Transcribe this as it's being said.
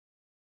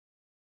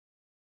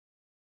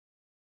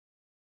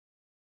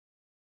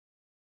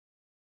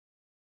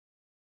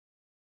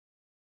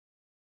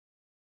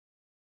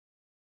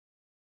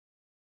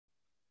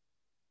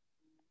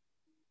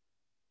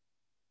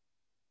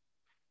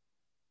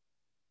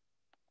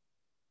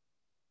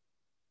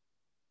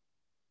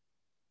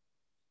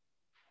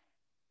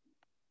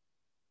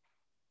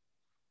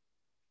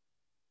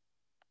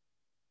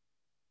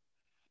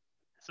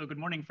So, good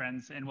morning,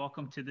 friends, and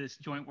welcome to this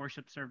joint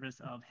worship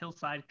service of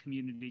Hillside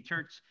Community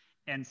Church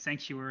and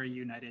Sanctuary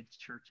United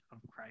Church of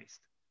Christ.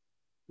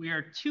 We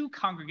are two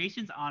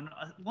congregations on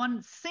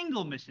one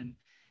single mission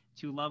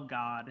to love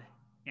God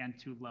and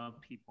to love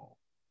people,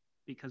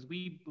 because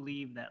we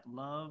believe that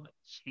love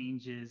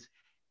changes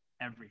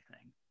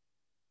everything.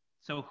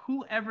 So,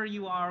 whoever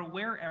you are,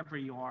 wherever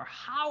you are,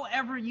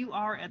 however you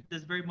are at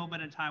this very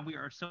moment in time, we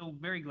are so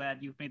very glad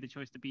you've made the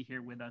choice to be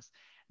here with us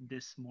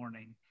this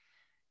morning.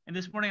 And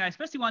this morning, I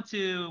especially want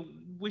to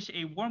wish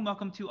a warm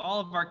welcome to all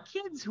of our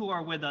kids who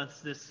are with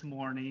us this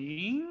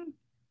morning.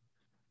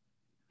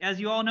 As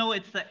you all know,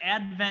 it's the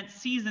Advent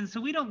season, so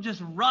we don't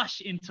just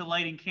rush into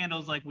lighting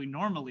candles like we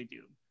normally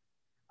do.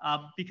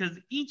 Because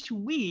each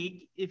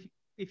week,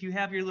 if you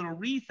have your little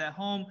wreath at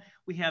home,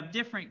 we have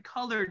different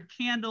colored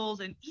candles,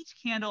 and each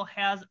candle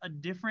has a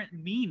different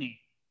meaning.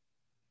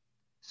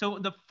 So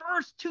the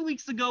first 2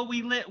 weeks ago,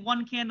 we lit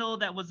one candle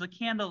that was a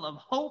candle of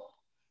hope.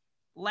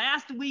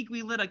 Last week,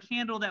 we lit a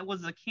candle that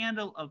was a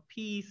candle of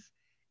peace.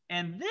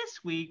 And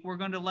this week, we're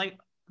going to light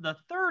the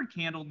third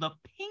candle, the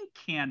pink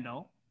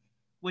candle,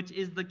 which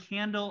is the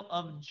candle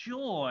of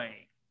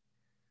joy.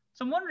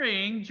 So I'm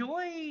wondering,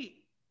 joy,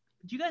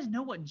 do you guys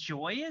know what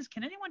joy is?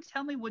 Can anyone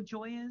tell me what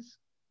joy is?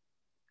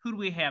 Who do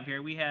we have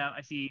here?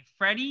 I see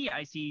Freddie,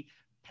 I see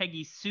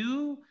Peggy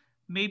Sue.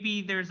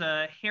 Maybe there's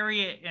a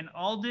Harriet and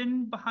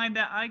Alden behind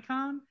that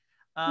icon.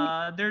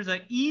 There's a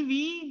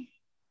Evie.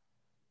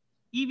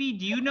 Evie,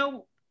 do you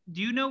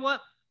know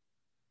what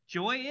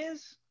joy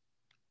is?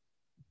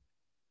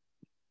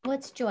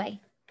 What's joy?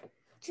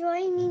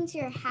 Joy means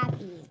you're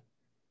happy.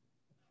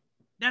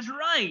 That's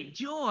right.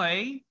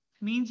 Joy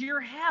means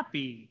you're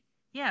happy.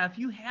 Yeah, if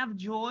you have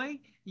joy,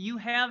 you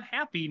have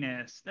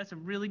happiness. That's a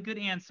really good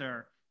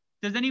answer.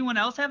 Does anyone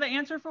else have an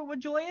answer for what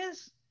joy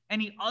is?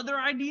 Any other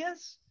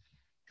ideas?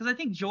 Because I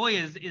think joy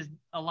is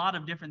a lot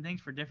of different things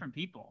for different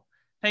people.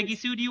 Peggy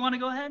Sue, do you want to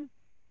go ahead?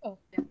 Oh,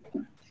 yeah.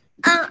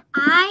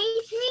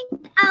 I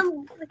think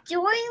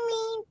joy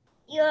means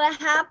you're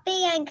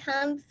happy and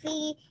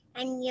comfy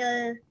and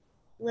you're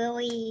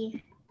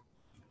really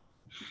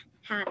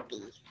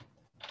happy.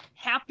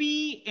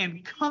 Happy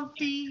and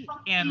comfy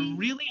and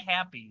really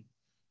happy.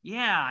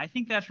 Yeah, I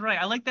think that's right.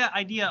 I like that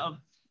idea of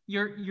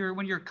you're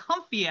when you're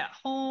comfy at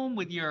home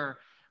with your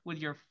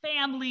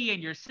family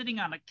and you're sitting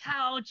on a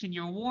couch and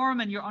you're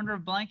warm and you're under a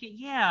blanket.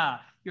 Yeah,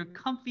 you're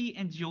comfy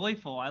and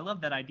joyful. I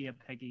love that idea,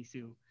 Peggy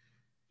Sue.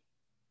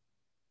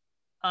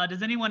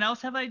 Does anyone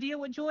else have an idea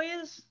what joy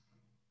is?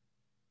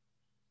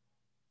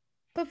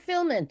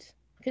 Fulfillment,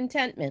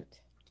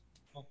 contentment.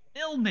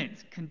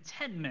 Fulfillment,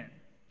 contentment.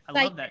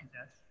 I love that,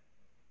 Jess.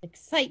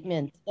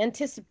 Excitement,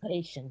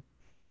 anticipation.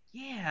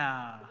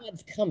 Yeah.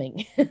 God's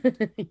coming.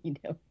 You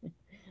know.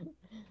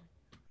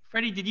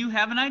 Freddie, did you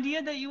have an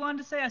idea that you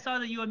wanted to say? I saw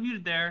that you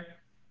unmuted there.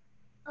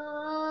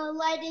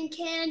 Lighting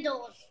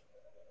candles.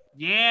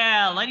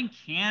 Yeah, lighting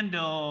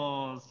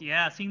candles.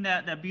 Yeah, seeing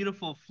that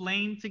beautiful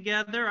flame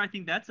together. I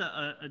think that's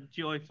a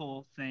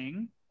joyful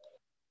thing.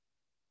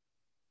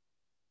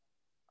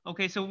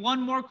 Okay, so one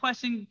more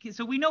question.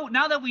 So we know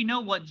now that we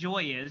know what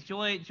joy is.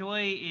 Joy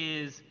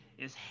is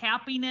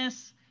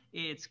happiness.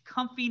 It's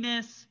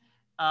comfiness.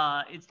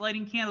 It's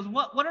lighting candles.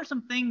 What are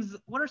some things?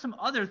 What are some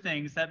other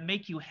things that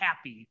make you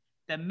happy?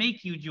 That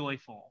make you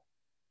joyful?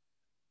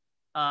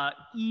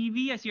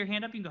 Evie, I see your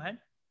hand up. You can go ahead.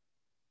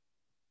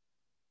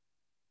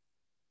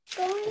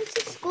 Going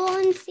to school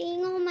and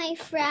seeing all my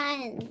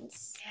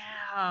friends.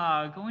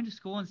 Yeah, going to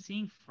school and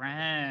seeing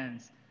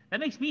friends. That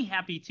makes me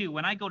happy too.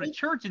 When I go to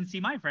church and see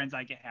my friends,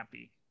 I get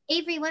happy.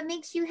 Avery, what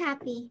makes you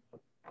happy?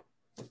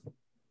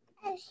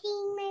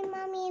 Seeing my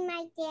mommy and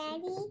my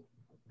daddy.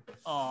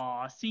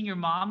 Oh, seeing your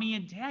mommy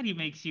and daddy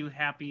makes you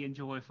happy and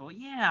joyful.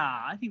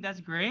 Yeah, I think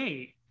that's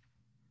great.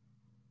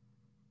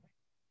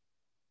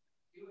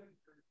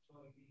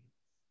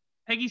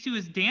 Peggy Sue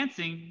is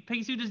dancing.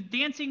 Peggy Sue, does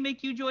dancing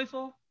make you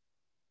joyful?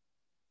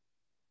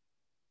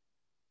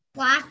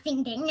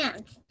 Laughing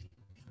dance.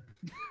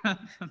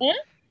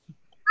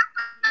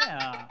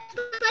 Yeah.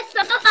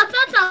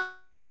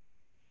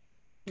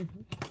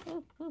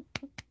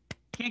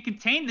 Can't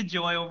contain the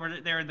joy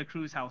over there in the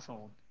Cruz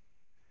household.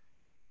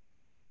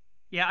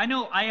 Yeah, I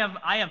know. I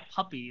have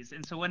puppies,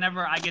 and so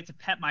whenever I get to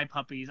pet my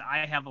puppies,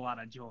 I have a lot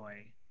of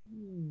joy.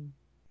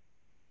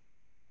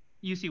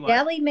 You see what?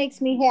 Kelly makes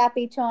me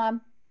happy,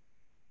 Tom.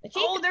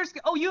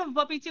 Oh, you have a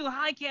puppy too.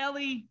 Hi,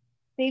 Kelly.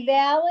 See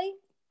Valley?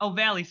 Oh,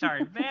 Valley.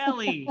 Sorry,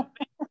 Valley.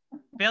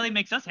 Valley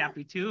makes us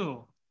happy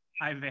too.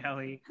 Hi,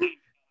 Valley.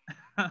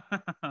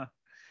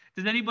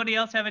 Does anybody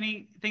else have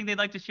anything they'd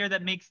like to share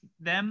that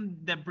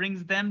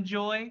brings them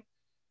joy?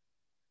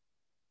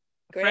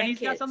 Freddie's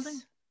got something?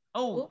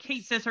 Oh, oops.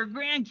 Kate says her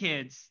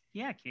grandkids.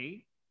 Yeah,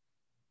 Kate.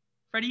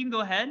 Freddie, you can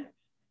go ahead.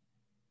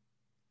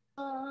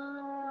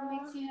 What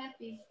makes you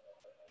happy?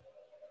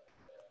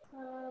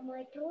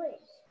 My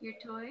toys. Your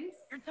toys?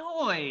 Your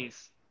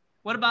toys.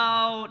 What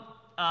about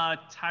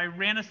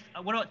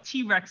what about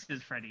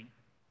T-Rexes, Freddie?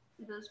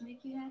 Do those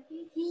make you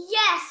happy?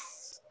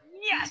 Yes.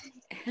 Yes.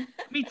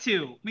 Me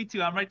too.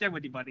 I'm right there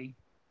with you, buddy.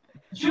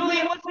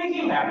 Julian, what's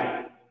making you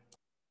happy?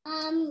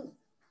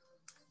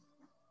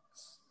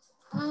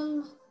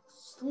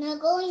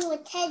 Snuggling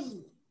with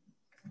Teddy.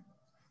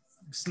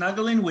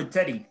 Snuggling with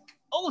Teddy.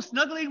 Oh,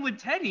 snuggling with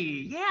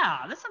Teddy.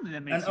 Yeah, that's something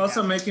that makes And you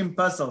also happy. making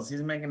puzzles.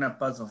 He's making a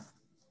puzzle.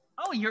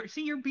 Oh,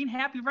 you're being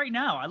happy right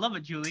now. I love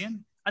it,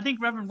 Julian. I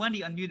think Reverend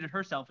Wendy unmuted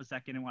herself a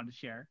second and wanted to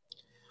share.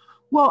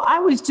 Well, I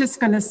was just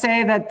going to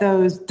say that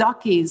those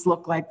duckies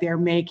look like they're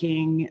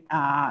bringing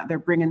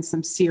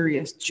some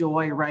serious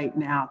joy right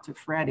now to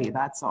Freddie.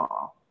 That's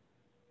all.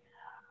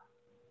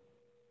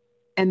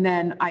 And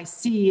then I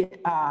see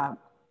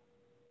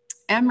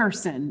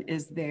Emerson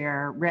is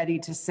there ready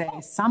to say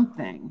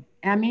something.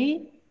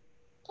 Emmy,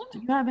 do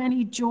you have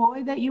any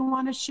joy that you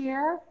want to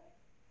share?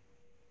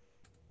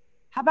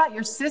 How about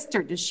your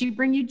sister? Does she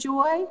bring you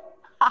joy?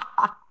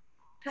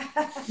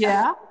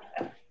 Yeah?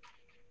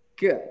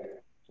 Good.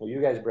 Well, you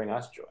guys bring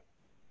us joy.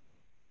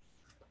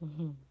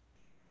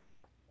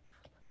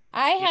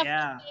 I have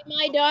Yeah. to say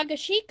my dog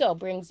Ashiko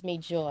brings me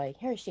joy.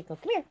 Here, Ashiko,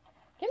 come here.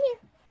 Come here.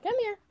 Come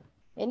here.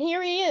 And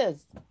here he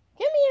is. Come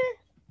here.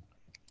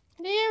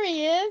 There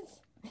he is.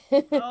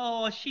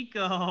 Oh,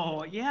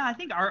 Chico. Yeah, I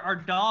think our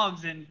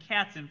dogs and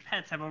cats and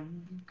pets have a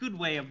good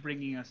way of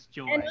bringing us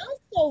joy. And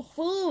also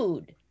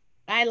food.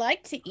 I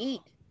like to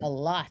eat a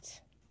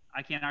lot.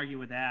 I can't argue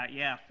with that.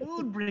 Yeah,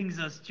 food brings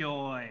us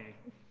joy.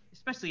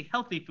 Especially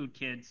healthy food,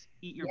 kids.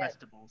 Eat your Yes.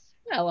 vegetables.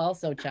 Well,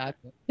 also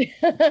chocolate.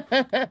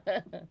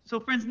 So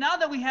friends, now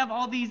that we have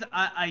all these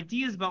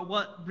ideas about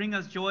what bring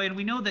us joy, and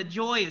we know that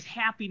joy is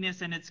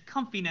happiness and it's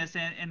comfiness,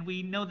 and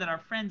we know that our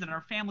friends and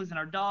our families and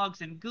our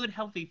dogs and good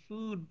healthy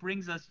food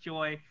brings us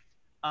joy,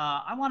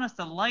 I want us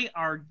to light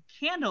our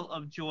candle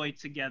of joy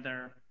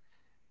together.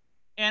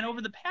 And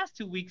over the past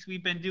 2 weeks,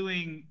 we've been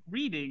doing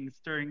readings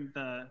during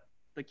the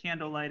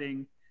candle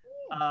lighting.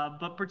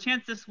 But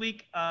perchance this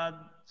week,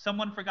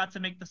 someone forgot to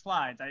make the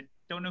slides. I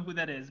don't know who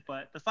that is,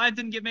 but the slides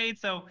didn't get made,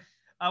 so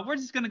we're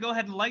just going to go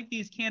ahead and light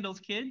these candles,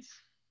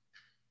 kids.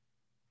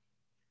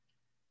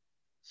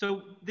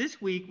 So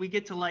this week, we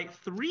get to light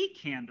 3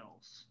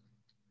 candles.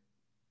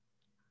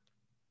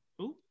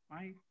 Oh,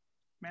 my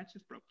match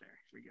just broke there.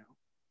 Here we go.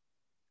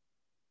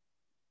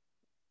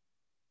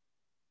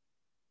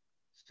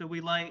 So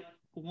we light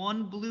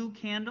 1 blue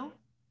candle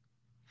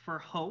for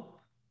hope.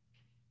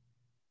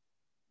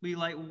 We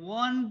light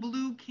 1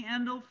 blue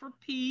candle for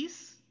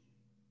peace.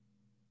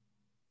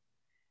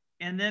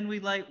 And then we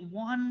light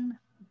 1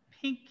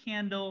 pink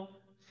candle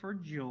for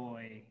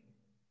joy.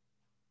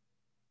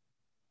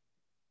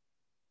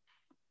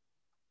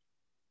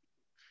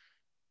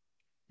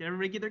 Did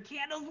everybody get their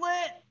candles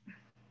lit?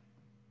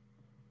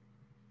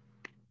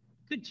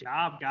 Good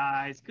job,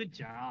 guys. Good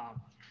job.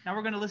 Now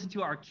we're going to listen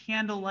to our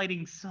candle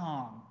lighting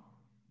song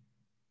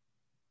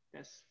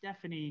that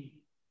Stephanie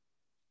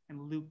and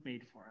Luke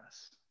made for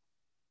us.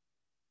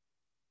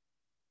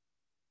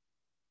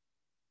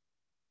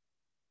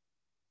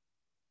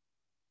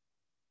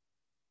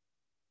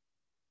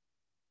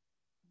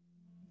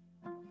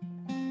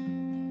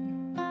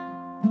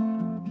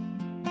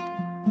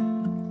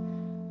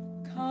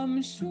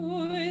 Come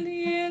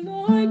surely,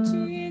 Lord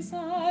Jesus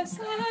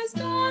has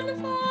done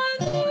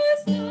for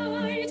this